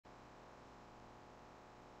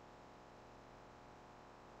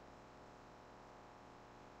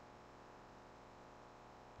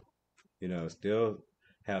still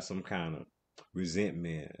have some kind of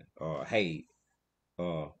resentment or hate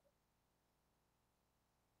or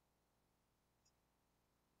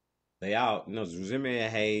they all, resentment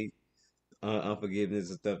and hate, unforgiveness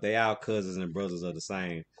and stuff. They all cousins and brothers of the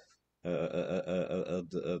same, of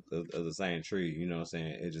the same tree. You know what I'm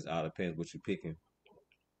saying? It just all depends what you're picking.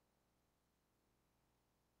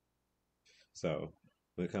 So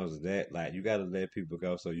when it comes to that, like you gotta let people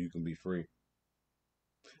go so you can be free.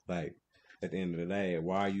 Like at the end of the day,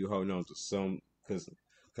 why are you holding on to some? Because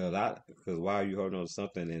why are you holding on to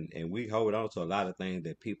something? And we hold on to a lot of things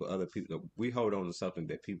that other people, we hold on to something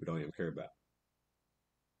that people don't even care about.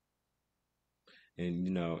 And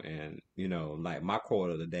like my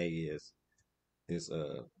quote of the day is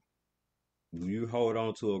when you hold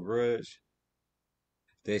on to a grudge,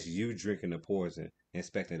 that's you drinking the poison,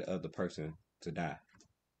 expecting the other person to die.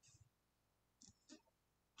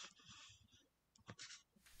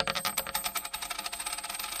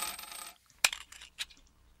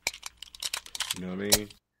 You know what I mean?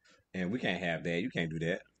 And we can't have that. You can't do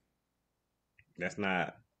that. That's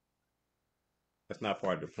not that's not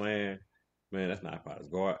part of the plan. Man, that's not part of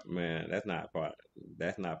God. Man, that's not part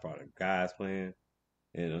of God's plan.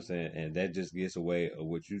 You know what I'm saying? And that just gets away of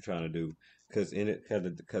what you're trying to do. Cause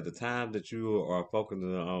the time that you are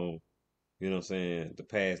focusing on, what I'm saying, the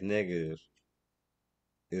past negatives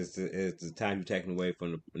is the time you're taking away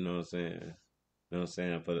from the, you know what I'm saying? You know what I'm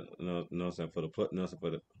saying? For the, you know what I'm saying? For the, you know what I'm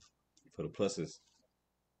saying? For the pluses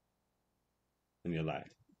in your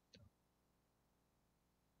life.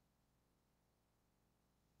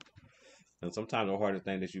 And sometimes the hardest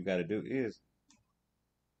thing that you got to do is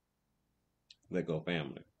let go of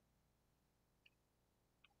family.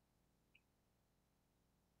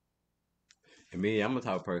 And me, I'm a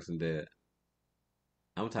type of person like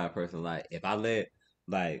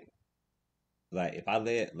like if I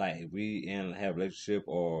let like if we in have a relationship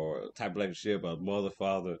or type of relationship, a mother,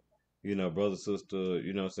 father, brother, sister,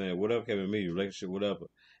 you know what I'm saying, whatever can be me, relationship, whatever.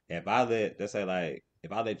 If I let let's say like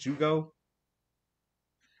if I let you go,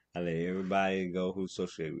 I let everybody go who's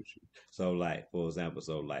associated with you. So like for example,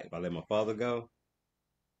 so like if I let my father go,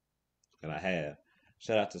 and I have,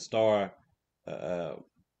 shout out to Star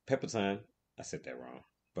Peppertine. I said that wrong,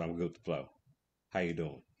 but I'm good with the flow. How you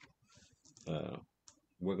doing? Uh,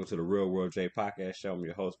 Welcome to the Real World J podcast show. I'm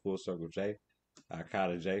your host, Full Circle J,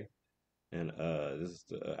 Icata J, and this is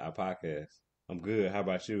our podcast. I'm good. How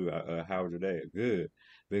about you? How was your day? Good.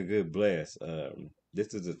 Been good, blessed.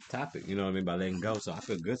 This is a topic, you know what I mean, by letting go. So I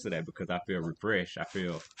feel good to that because I feel refreshed. I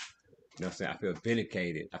feel, what I'm saying, I feel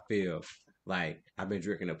vindicated. I feel like I've been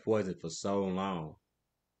drinking the poison for so long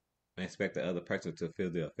and expect the other person to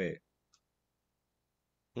feel the effect.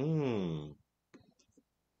 Mm.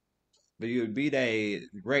 But you be they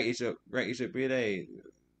great. It's your be they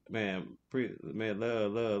man. Man,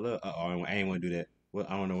 love, love, love. I ain't want to do that. Well,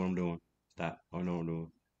 I don't know what I'm doing. Stop. I don't know what I'm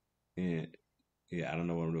doing. And yeah, I don't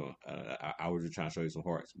know what I'm doing. I was just trying to show you some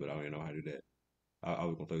hearts, but I don't even know how to do that. I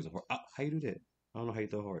was gonna throw you some hearts. How you do that? I don't know how you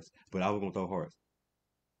throw hearts, but I was gonna throw hearts.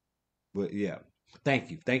 But yeah,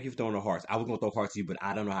 thank you for throwing the hearts. I was gonna throw hearts to you, but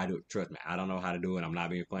I don't know how to do it. Trust me, I don't know how to do it. I'm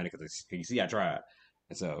not being funny because you see, I tried.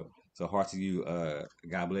 And so hearts to you.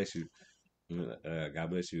 God bless you. God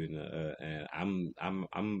bless you, and I'm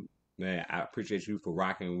man. I appreciate you for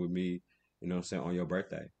rocking with me. You know what I'm saying, on your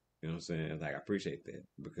birthday. You know what I'm saying. Like I appreciate that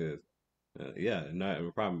because yeah, not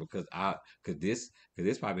a problem because this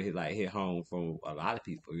probably hit home from a lot of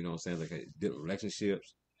people. You know what I'm saying, like dealing with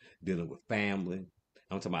relationships, dealing with family.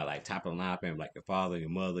 I'm talking about like top of the line family, like your father, your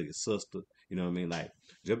mother, your sister. You know what I mean? Like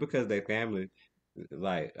just because they family,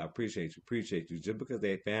 like I appreciate you. Just because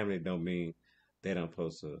they family don't mean they don't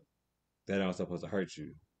supposed to that aren't supposed to hurt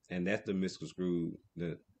you, and that's the misconstrued.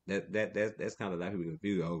 That's kind of like people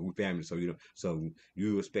confused. Oh, we family, so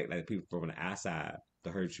you expect like people from the outside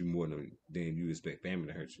to hurt you more than you expect family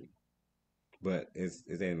to hurt you. But it's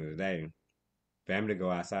at the end of the day, family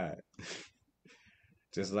go outside,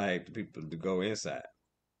 just like the people to go inside,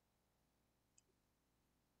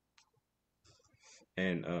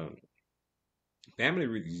 and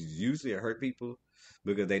family usually hurt people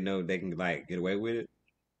because they know they can like get away with it.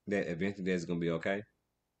 That eventually that's gonna be okay.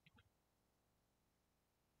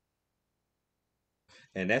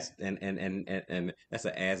 And that's an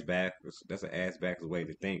ass backwards way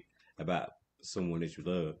to think about someone that you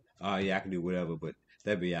love. Oh yeah, I can do whatever, but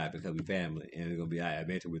that'll be all right because we family, and it's gonna be all right.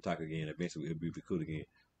 Eventually we'll talk again. Eventually it'll be cool again.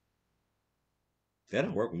 That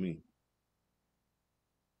don't work with me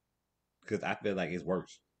because I feel like it's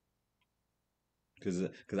worse. Because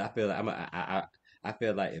I feel like I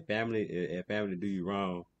feel like if family do you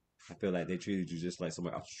wrong, I feel like they treated you just like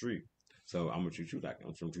somebody off the street. So I'm gonna treat you like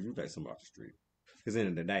somebody off the street. Because end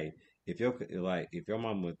of the day, if your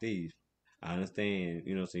mama a thief, I understand,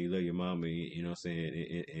 you know what I'm saying, you love your mama, you know what I'm saying,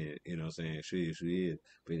 and you know what I'm saying, she is.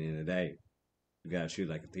 But at the end of the day, you gotta treat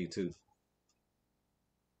her like a thief too.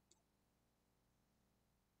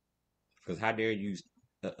 Because how dare you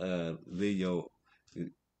leave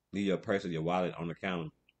your purse or your wallet on the counter?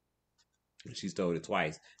 She stole it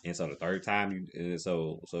twice, and so the third time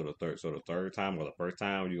so the third time or the first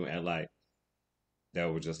time you gonna act like that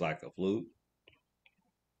was just like a fluke.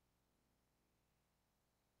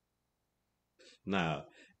 Nah,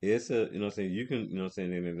 it's a you know what I'm saying, you can you know what I'm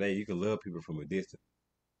saying, in the day you can love people from a distance,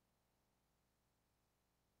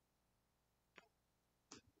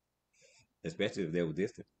 especially if they were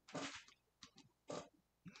distant,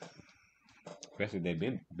 especially if they've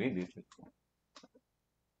been distant.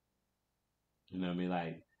 You know what I mean?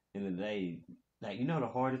 Like in the day, like you know the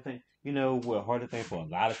hardest thing, you know what hardest thing for a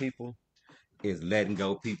lot of people is letting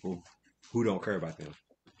go people who don't care about them,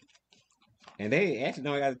 and they actually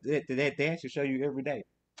don't got they actually show you every day.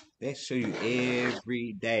 They show you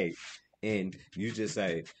every day, and you just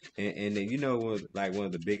say, and then you know like one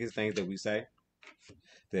of the biggest things that we say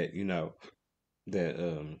that you know that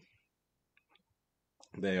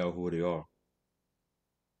they are who they are.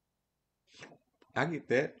 I get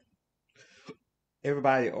that.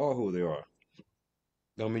 Everybody are who they are.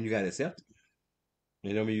 Don't mean you gotta accept it.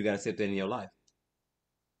 It don't mean you gotta accept that in your life.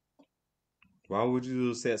 Why would you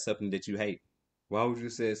accept something that you hate? Why would you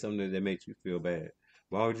say something that makes you feel bad?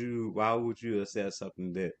 Why would you accept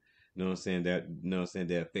something that you know what I'm saying that you know what I'm saying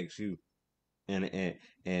that affects you and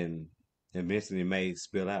and eventually may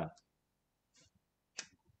spill out?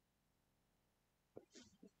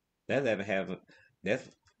 That's ever having that's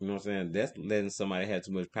you know what I'm saying, that's letting somebody have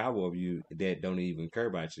too much power over you that don't even care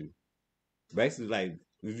about you. Basically like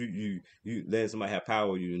you letting somebody have power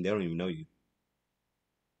over you and they don't even know you.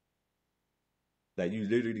 Like you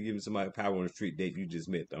literally giving somebody power on the street that you just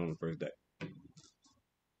met on the first day.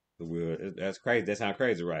 That's crazy. That sounds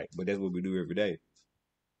crazy, right? But that's what we do every day.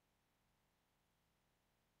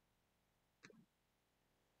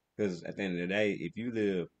 Because at the end of the day, if you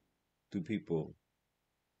live through people,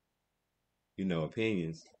 you know,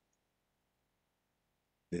 opinions,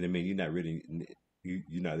 then I mean you're not really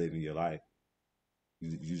you're not living your life.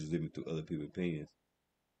 You just living through other people's opinions,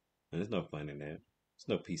 and there's no fun in that. There's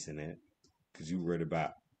no peace in that because you worried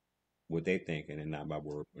about what they thinking and not about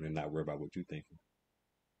work, and not worried about what you thinking.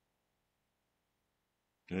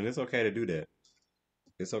 And it's okay to do that.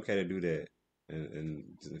 It's okay to do that, and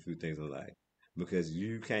just a few things in life because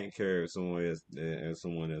you can't care if someone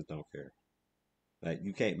else don't care. Like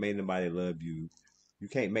you can't make nobody love you. You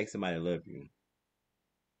can't make somebody love you.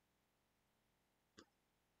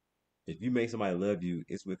 If you make somebody love you,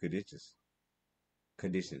 it's with conditions.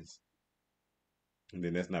 Conditions, and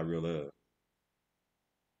then that's not real love.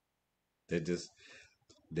 That just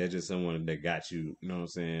that's just someone that got you. You know what I'm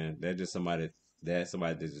saying? That's somebody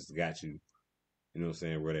that just got you. You know what I'm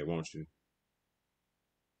saying? Where they want you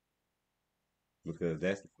because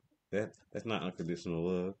that's not unconditional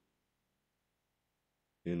love.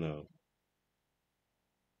 You know,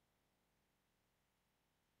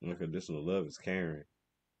 unconditional love is caring.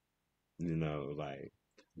 You know, like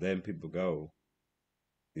letting people go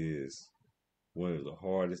is one of the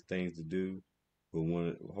hardest things to do. But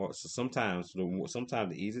so sometimes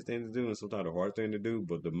the easiest thing to do, and sometimes the hardest thing to do,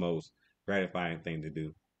 but the most gratifying thing to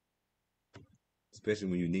do, especially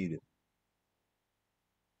when you need it,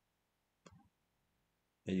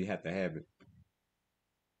 and you have to have it.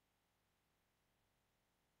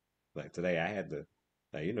 Like today, I had to,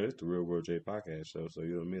 like you know, it's the Real World J podcast show, so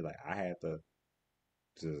you know what I mean. Like I had to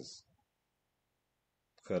just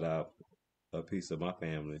cut out a piece of my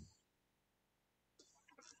family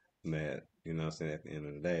that you know what I'm saying at the end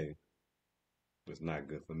of the day was not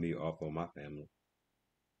good for me or for my family,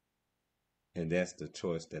 and that's the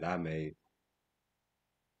choice that I made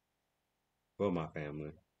for my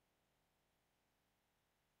family.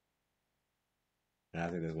 And I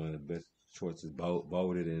think that's one of the best choices,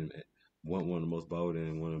 bolded and one of the most bold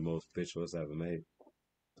and one of the most fit choices I ever made.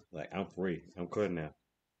 Like I'm free, I'm clear now.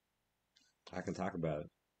 I can talk about it,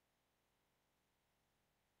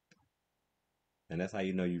 and that's how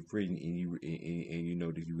you know you're free and you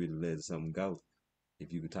know that you really let something go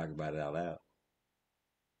if you can talk about it out loud.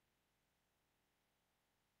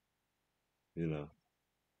 You know,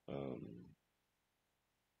 um,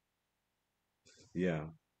 yeah,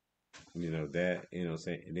 you know that you know what I'm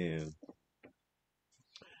saying. And then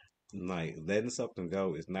like letting something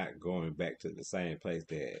go is not going back to the same place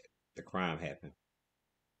that the crime happened.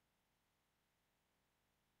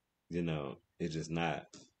 You know, it's just not.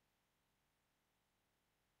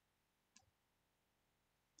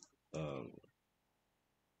 um,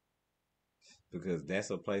 because that's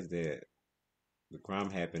a place that the crime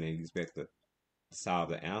happened and you expect to solve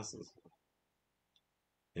the answers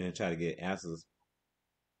and then try to get answers.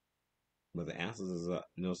 But the answers is, you know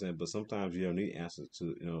what I'm saying? But sometimes you don't need answers to,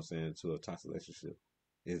 you know what I'm saying, to a toxic relationship.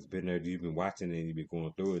 It's been there, you've been watching it and you've been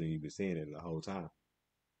going through it and you've been seeing it the whole time.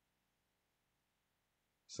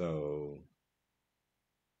 So,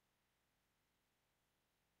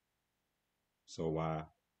 so why,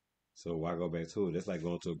 so why go back to it? That's like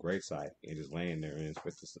going to a grave site and just laying there and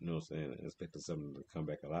expecting, you know what I'm saying, expecting something to come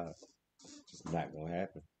back alive. It's just not gonna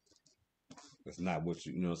happen. That's not what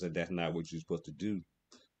you know what I'm saying. That's not what you're supposed to do.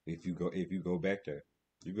 If you go back there,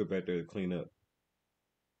 you go back there to clean up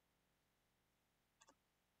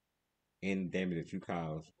any damage that you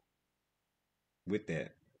caused with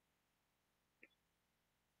that.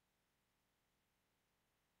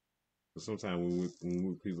 But sometimes when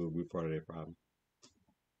we people, we're part of that problem,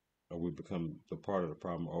 or we become the part of the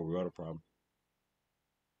problem, or we are the problem,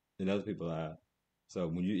 and other people are. So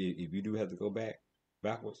when you, if you do have to go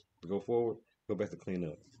backwards to go forward, go back to clean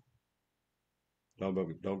up.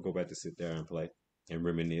 Don't go back to sit there and play and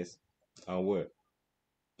reminisce on what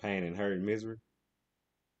pain and hurt and misery.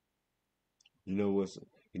 You know what's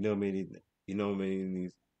you know many you know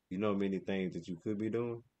many you know many things that you could be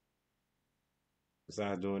doing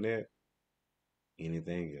besides doing that.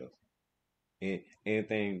 Anything else? And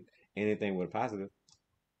anything with a positive.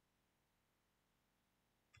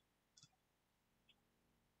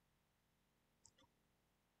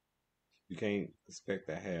 You can't expect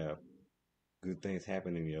to have good things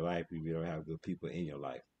happen in your life if you don't have good people in your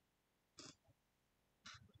life.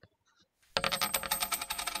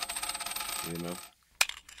 You know, at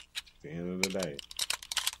the end of the day,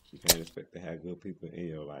 you can't expect to have good people in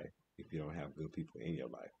your life if you don't have good people in your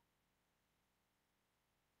life.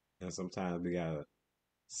 And sometimes we gotta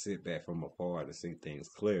sit back from afar to see things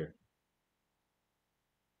clear.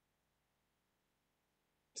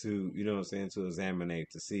 To you know what I'm saying, to examine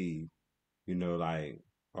to see, you know, like,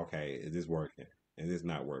 okay, is this working? Is this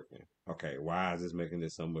not working? Okay, why is this making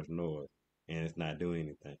this so much noise and it's not doing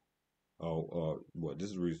anything? Oh, well, this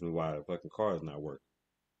is the reason why the fucking car is not working.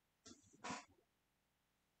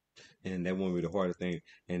 And that won't be the hardest thing.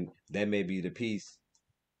 And that may be the piece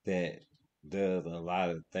that does a lot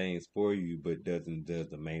of things for you, but doesn't does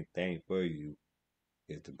the main thing for you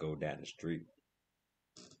is to go down the street.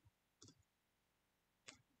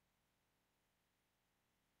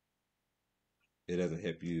 It doesn't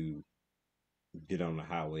help you get on the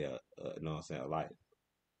highway, you know what I'm saying, a life,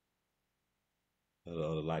 or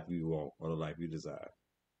the life you want, or the life you desire.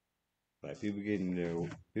 Like people getting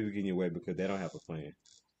your way because they don't have a plan.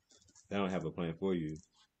 They don't have a plan for you.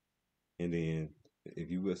 And then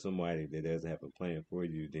if you with somebody that doesn't have a plan for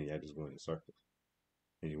you, then y'all just going in circles.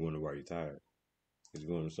 And you wonder why you're tired. Because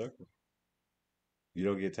you're going in circles. You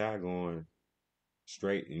don't get tired going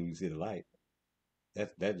straight and you see the light.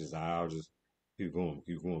 That just I'll just keep going,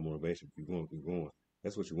 motivation, keep going, keep going.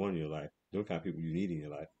 That's what you want in your life. Those kind of people you need in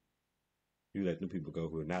your life. You let them people go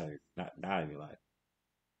who are not in your life.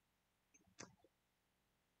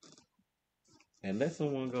 And let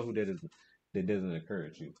someone go that doesn't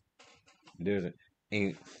encourage you. Doesn't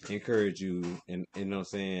encourage you and you know what I'm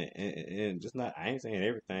saying, and just not, I ain't saying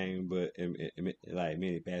everything, but like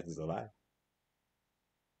many facets of life.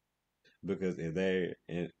 Because if they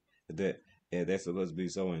and that if they're supposed to be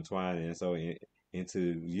so entwined and so into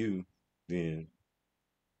you, then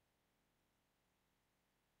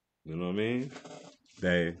you know what I mean.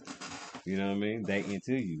 They, you know what I mean. They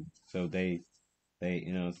into you, so they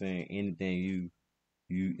you know what I'm saying. Anything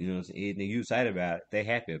you know what I'm saying, anything you excited about, they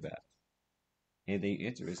happy about. Anything you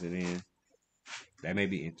interested in, they may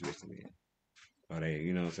be interested in. Or they,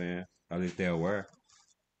 you know what I'm saying. Or at least they're aware.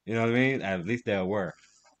 You know what I mean. At least they're aware,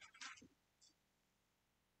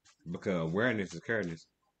 because awareness is currency.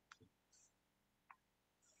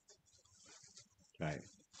 Like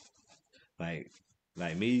like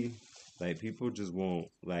like me, like people just want,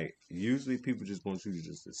 like usually people just want you to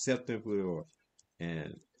just accept them for who they are,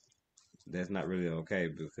 and that's not really okay,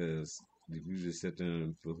 because if you just accept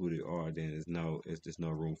them for who they are, then it's just no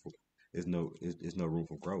room for it's no room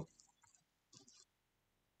for growth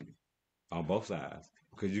on both sides,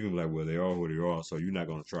 because you can be like, well, they are who they are, so you're not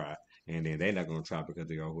gonna try, and then they're not gonna try because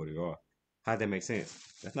they are who they are. How that make sense?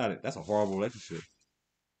 That's a horrible relationship.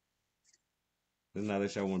 That's not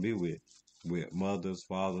that y'all want to be with mothers,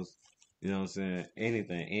 fathers. You know what I'm saying?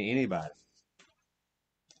 Anything, anybody.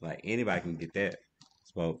 Like anybody can get that.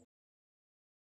 So